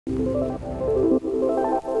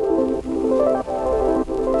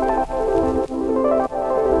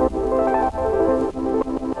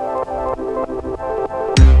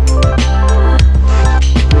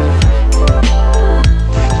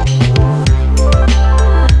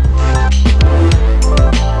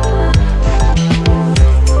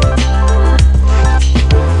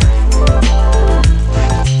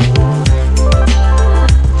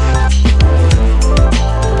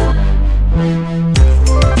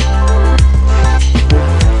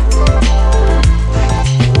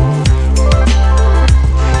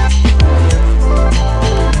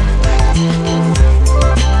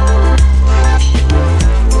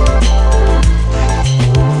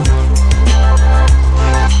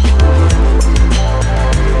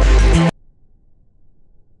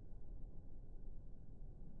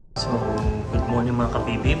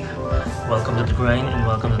Welcome to the grind and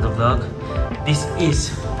welcome to the vlog. This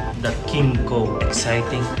is the Kymco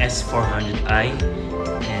XciTing S400i,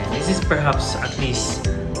 and this is perhaps at least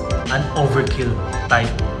an overkill type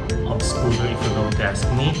of scooter if you're going to ask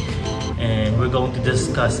me. And we're going to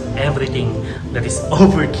discuss everything that is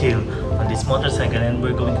overkill on this motorcycle, and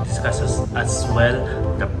we're going to discuss as well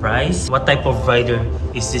the price, what type of rider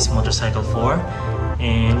is this motorcycle for,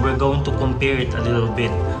 and we're going to compare it a little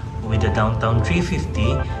bit with the Downtown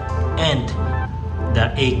 350 and the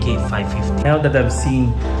AK550. Now that I've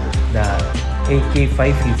seen the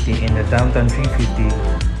AK550 and the Downtown 350,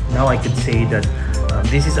 now I could say that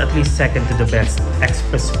this is at least second to the best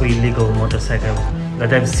expressway legal motorcycle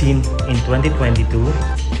that I've seen in 2022.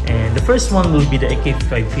 And the first one will be the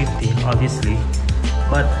AK550, obviously,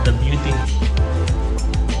 but the beauty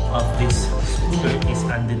of this scooter is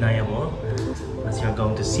undeniable, as you're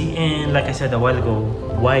going to see. And like I said a while ago,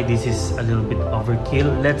 why this is a little bit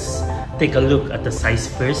overkill, let's take a look at the size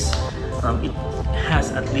first. It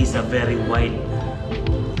has at least a very wide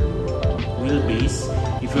wheelbase.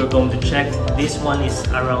 If you're going to check, this one is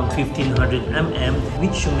around 1500 mm,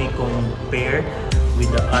 which you may compare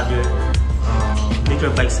with the other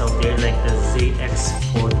bigger bikes out there like the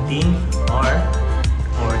ZX14R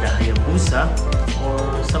or the Hayabusa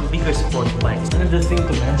or some bigger sport bikes. Another thing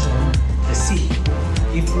to mention, the seat.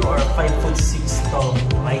 If you are a 5'6" tall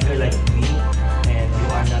biker like me and you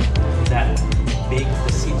are not that big,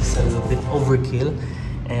 the seat is a little bit overkill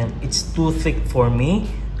and it's too thick for me.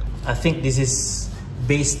 I think this is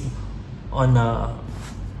based on a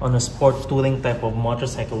sport touring type of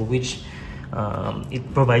motorcycle, which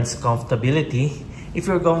it provides comfortability. If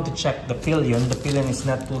you're going to check the pillion is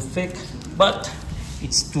not too thick, but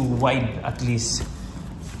it's too wide, at least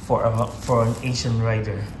for an Asian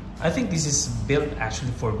rider. I think this is built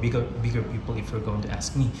actually for bigger people, if you're going to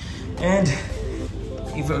ask me. And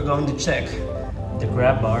if you're going to check the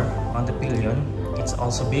grab bar on the pillion, it's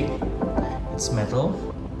also big. It's metal.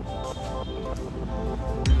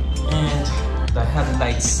 And the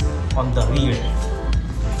headlights on the rear,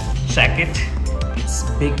 check it. It's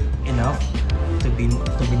big enough to be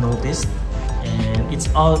noticed, and it's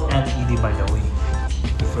all LED, by the way.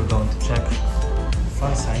 If we're going to check the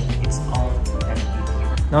front side, it's all LED.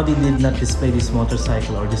 Now they did not display this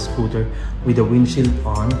motorcycle or this scooter with the windshield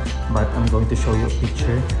on, but I'm going to show you a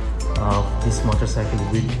picture of this motorcycle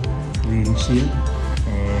with windshield,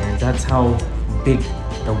 and that's how big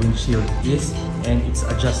the windshield is, and it's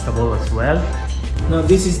adjustable as well. Now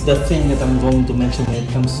this is the thing that I'm going to mention when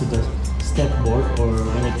it comes to the step board, or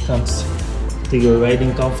when it comes to your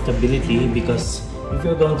riding comfortability, because if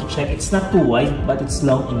you're going to check, it's not too wide, but it's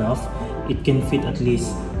long enough. It can fit at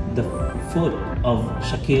least the foot of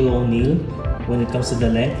Shaquille O'Neal when it comes to the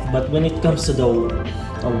length, but when it comes to the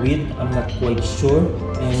width, I'm not quite sure.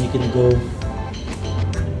 And you can go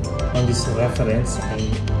on this reference,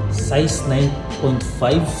 size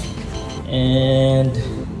 9.5, and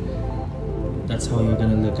that's how you're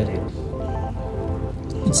gonna look at it.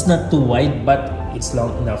 It's not too wide, but it's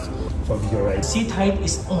long enough for your ride. Seat height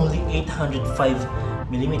is only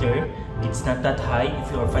 805mm. It's not that high.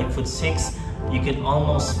 If you're 5'6", you can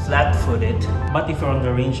almost flat foot it. But if you're on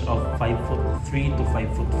the range of 5'3" to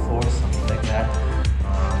 5'4", something like that,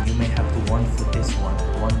 you may have to 1 foot this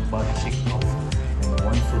one butt cheek off, and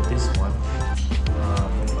 1 foot this one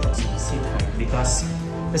when it comes to the seat height, because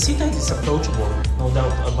the seat height is approachable, no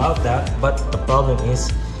doubt about that, but the problem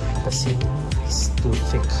is the seat is too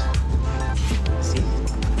thick. See?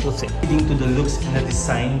 Too thick. Leading to the looks and the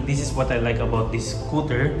design, this is what I like about this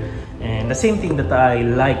scooter, and the same thing that I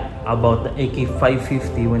like about the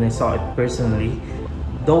AK550 when I saw it personally.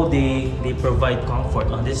 Though they provide comfort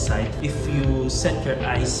on this side, if you set your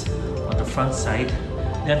eyes on the front side,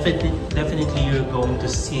 definitely you're going to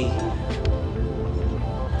see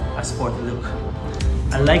a sport look.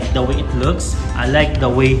 I like the way it looks. I like the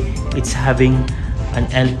way it's having an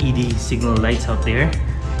LED signal lights out there.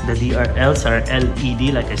 The DRLs are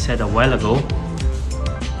LED, like I said a while ago.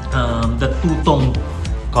 The two-tone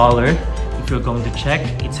color, if you're going to check,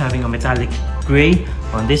 it's having a metallic gray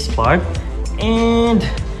on this part and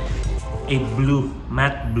a blue,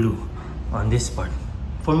 matte blue on this part.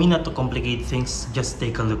 For me not to complicate things, just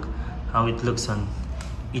take a look how it looks on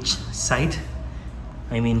each side.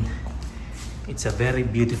 I mean, it's a very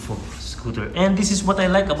beautiful scooter, and this is what I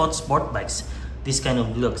like about sport bikes, this kind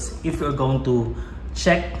of looks. If you're going to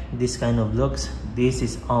check this kind of looks, this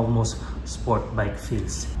is almost sport bike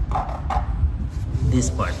feels. This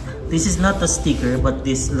part, this is not a sticker, but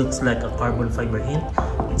this looks like a carbon fiber hint.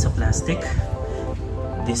 It's a plastic.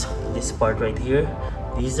 This part right here,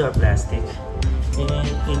 these are plastic,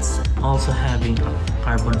 and it's also having a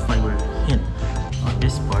carbon fiber hint on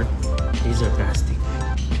this part. These are plastic.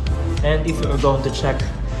 And if you're going to check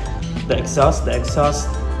the exhaust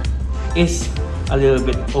is a little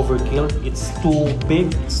bit overkill. It's too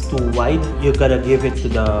big, it's too wide. You gotta give it to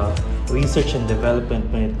the research and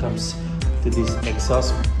development when it comes to this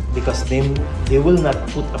exhaust, because they will not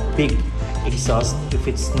put a big exhaust if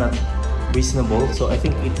it's not reasonable. So I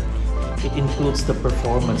think it includes the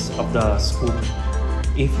performance of the scooter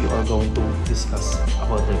if you are going to discuss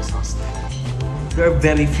about the exhaust. There are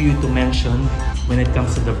very few to mention when it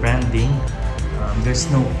comes to the branding.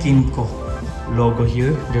 There's no Kymco logo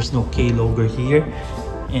here, there's no K logo here,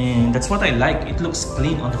 and that's what I like. It looks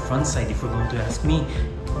clean on the front side if you're going to ask me,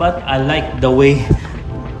 but I like the way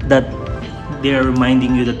that they're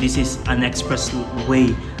reminding you that this is an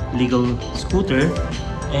expressway legal scooter,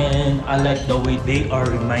 and I like the way they are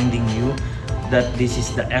reminding you that this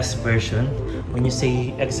is the S version. When you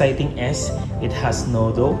say XciTing S, it has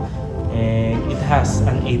Nodo and it has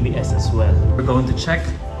an ABS as well. We're going to check.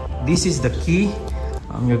 This is the key.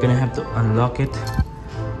 You're gonna have to unlock it.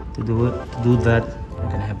 To do that,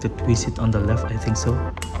 you're gonna have to twist it on the left, I think so,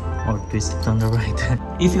 or twist it on the right.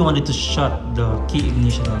 If you wanted to shut the key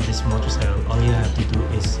ignition on this motorcycle, all you have to do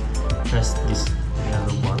is press this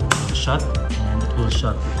yellow button to shut, and it will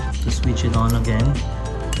shut. To switch it on again,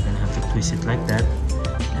 you're gonna have to twist it like that,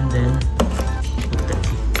 and then put the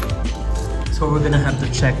key. So we're gonna have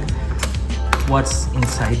to check what's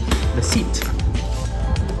inside the seat.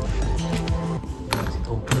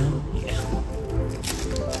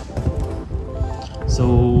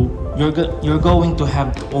 So you're going to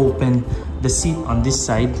have to open the seat on this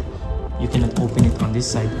side. You cannot open it on this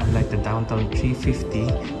side, unlike the Downtown 350,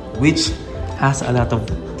 which has a lot of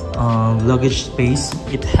luggage space.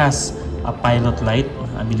 It has a pilot light.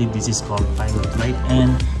 I believe this is called pilot light,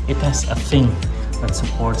 and it has a thing that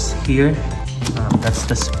supports here. That's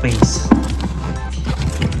the space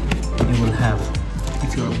you will have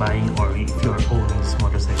if you're buying or if you're owning this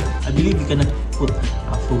motorcycle. I believe you cannot put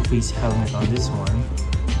a full face helmet on this one.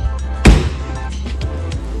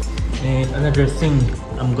 And another thing,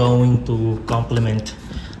 I'm going to compliment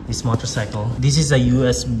this motorcycle. This is a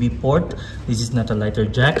USB port. This is not a lighter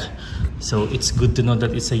jack, so it's good to know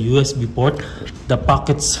that it's a USB port. The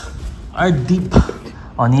pockets are deep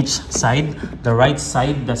on each side. The right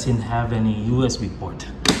side doesn't have any USB port.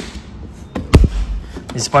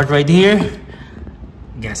 This part right here,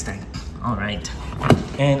 gas tank. All right.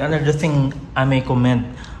 And another thing I may comment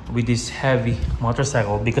with this heavy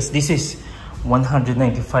motorcycle, because this is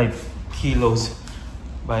 195 kilos,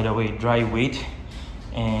 by the way, dry weight.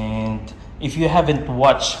 And if you haven't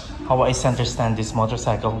watched how I center stand this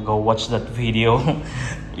motorcycle, go watch that video.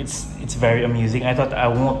 It's very amusing. I thought I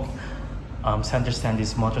won't center stand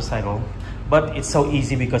this motorcycle, but it's so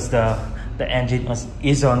easy because the engine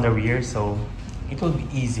is on the rear, so it will be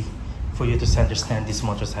easy for you to center stand this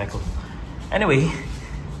motorcycle. Anyway,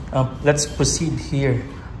 let's proceed here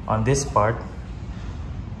on this part.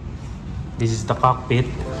 This is the cockpit.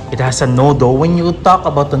 It has a Nodo. When you talk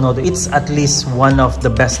about the Nodo, it's at least one of the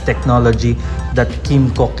best technology that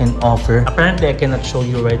Kymco can offer. Apparently, I cannot show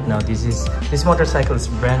you right now. This motorcycle is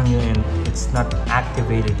brand new and it's not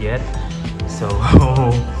activated yet. So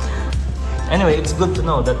anyway, it's good to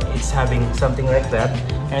know that it's having something like that.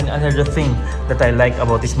 And another thing that I like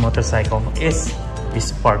about this motorcycle is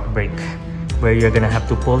this park brake, where you're gonna have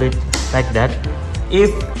to pull it like that if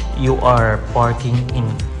you are parking in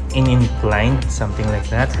incline, something like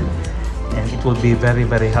that, and it will be very,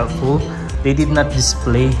 very helpful. They did not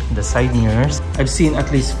display the side mirrors. I've seen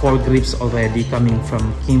at least 4 grips already coming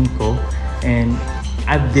from Kymco, and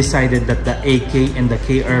I've decided that the AK and the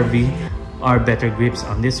KRV are better grips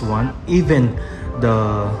on this one. Even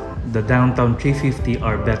the Downtown 350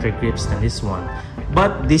 are better grips than this one,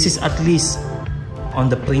 but this is at least on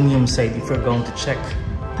the premium side if you're going to check.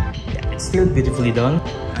 Yeah, it's still beautifully done.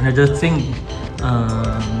 Another thing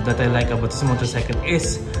that I like about this motorcycle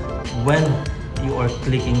is when you are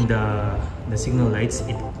clicking the signal lights,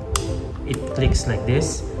 it clicks like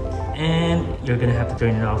this, and you're gonna have to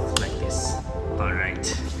turn it off like this. All right,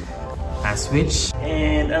 pass switch.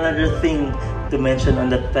 And another thing to mention on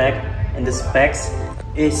the tech and the specs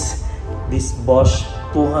is this Bosch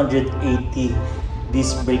 280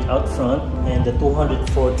 disc brake out front and the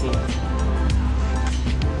 240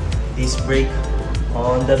 disc brake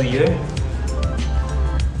on the rear.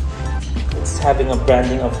 It's having a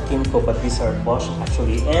branding of Kymco, but these are Bosch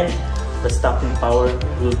actually, and the stopping power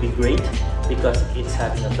will be great because it's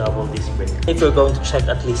having a double disc brake. If you're going to check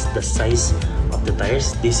at least the size of the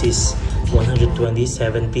tires, this is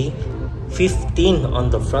 120/70, 15 on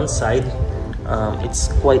the front side, It's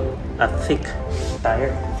quite a thick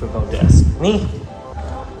tire if you're going to ask me.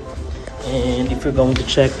 And if you're going to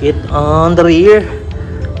check it on the rear,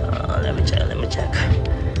 let me check.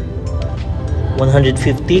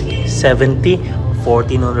 150, 70,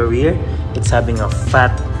 14 on the rear. It's having a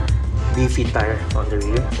fat, beefy tire on the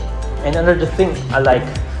rear. And another thing I like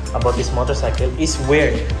about this motorcycle is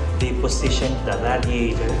where they position the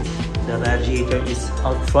radiator. The radiator is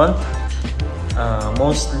out front.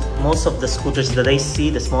 Most of the scooters that I see,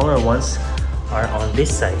 the smaller ones, are on this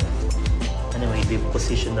side. Anyway, they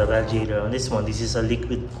position the radiator on this one. This is a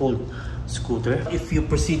liquid cooled scooter. If you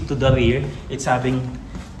proceed to the rear, it's having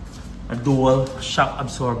a dual shock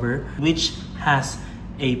absorber, which has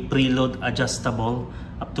a preload adjustable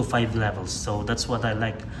up to 5 levels. So that's what I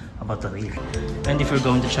like about the rear. And if you're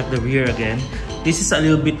going to check the rear again, this is a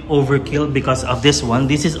little bit overkill because of this one.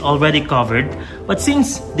 This is already covered, but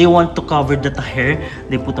since they want to cover the tire,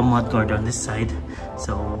 they put a mud guard on this side,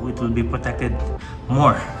 so it will be protected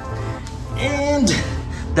more. And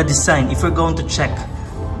the design, if you're going to check,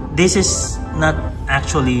 this is not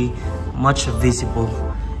actually much visible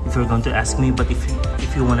if you're going to ask me, but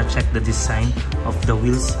if you want to check the design of the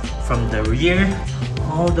wheels from the rear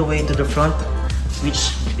all the way to the front,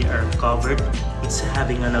 which they are covered, it's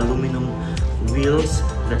having an aluminum wheels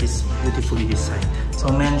that is beautifully designed. So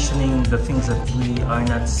mentioning the things that we are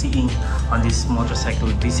not seeing on this motorcycle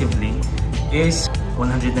visibly is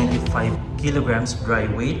 195 kilograms dry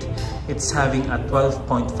weight. It's having a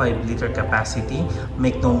 12.5 liter capacity.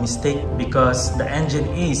 Make no mistake, because the engine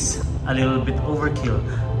is a little bit overkill.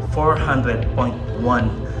 400.1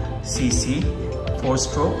 cc,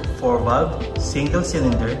 4-stroke, 4-valve, single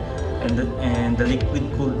cylinder, and the liquid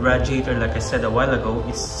cooled radiator, like I said a while ago,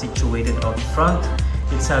 is situated out front.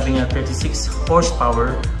 It's having a 36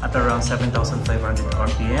 horsepower at around 7,500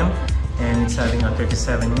 RPM, and it's having a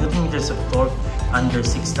 37 Newton meters of torque under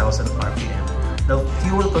 6,000 RPM. The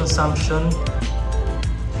fuel consumption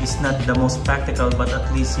is not the most practical, but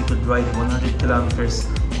at least you could ride 100 kilometers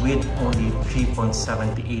with only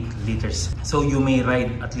 3.78 liters. So you may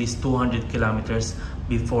ride at least 200 kilometers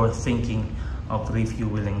before thinking of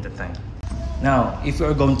refueling the tank. Now, if you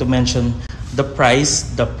are going to mention the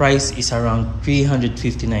price is around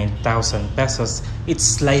 359,000 pesos. It's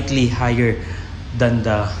slightly higher than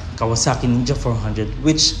the Kawasaki Ninja 400,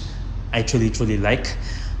 which I truly like.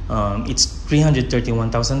 It's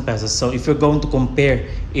 331,000 pesos. So if you're going to compare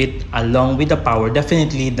it along with the power,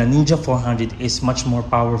 definitely the Ninja 400 is much more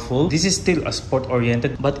powerful. This is still a sport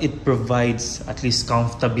oriented, but it provides at least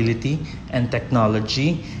comfortability and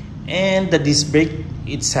technology. And the disc brake,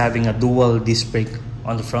 it's having a dual disc brake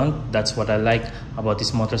on the front. That's what I like about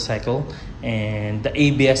this motorcycle. And the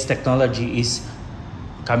ABS technology is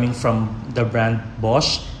coming from the brand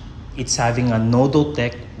Bosch. It's having a Nodo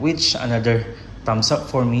Tech, which another thumbs up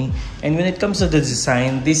for me. And when it comes to the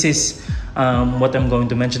design, this is what I'm going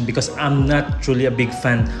to mention, because I'm not truly a big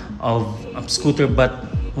fan of scooter, but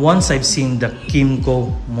once I've seen the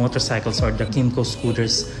Kymco motorcycles or the Kymco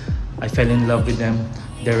scooters, I fell in love with them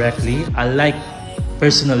directly. I like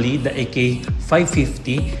personally the AK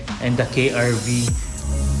 550 and the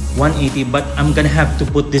KRV 180, but I'm gonna have to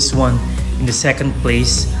put this one in the second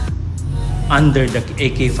place under the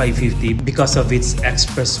AK 550 because of its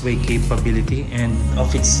expressway capability and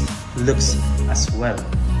of its looks as well.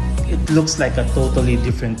 It looks like a totally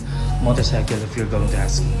different motorcycle if you're going to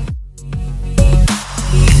ask me.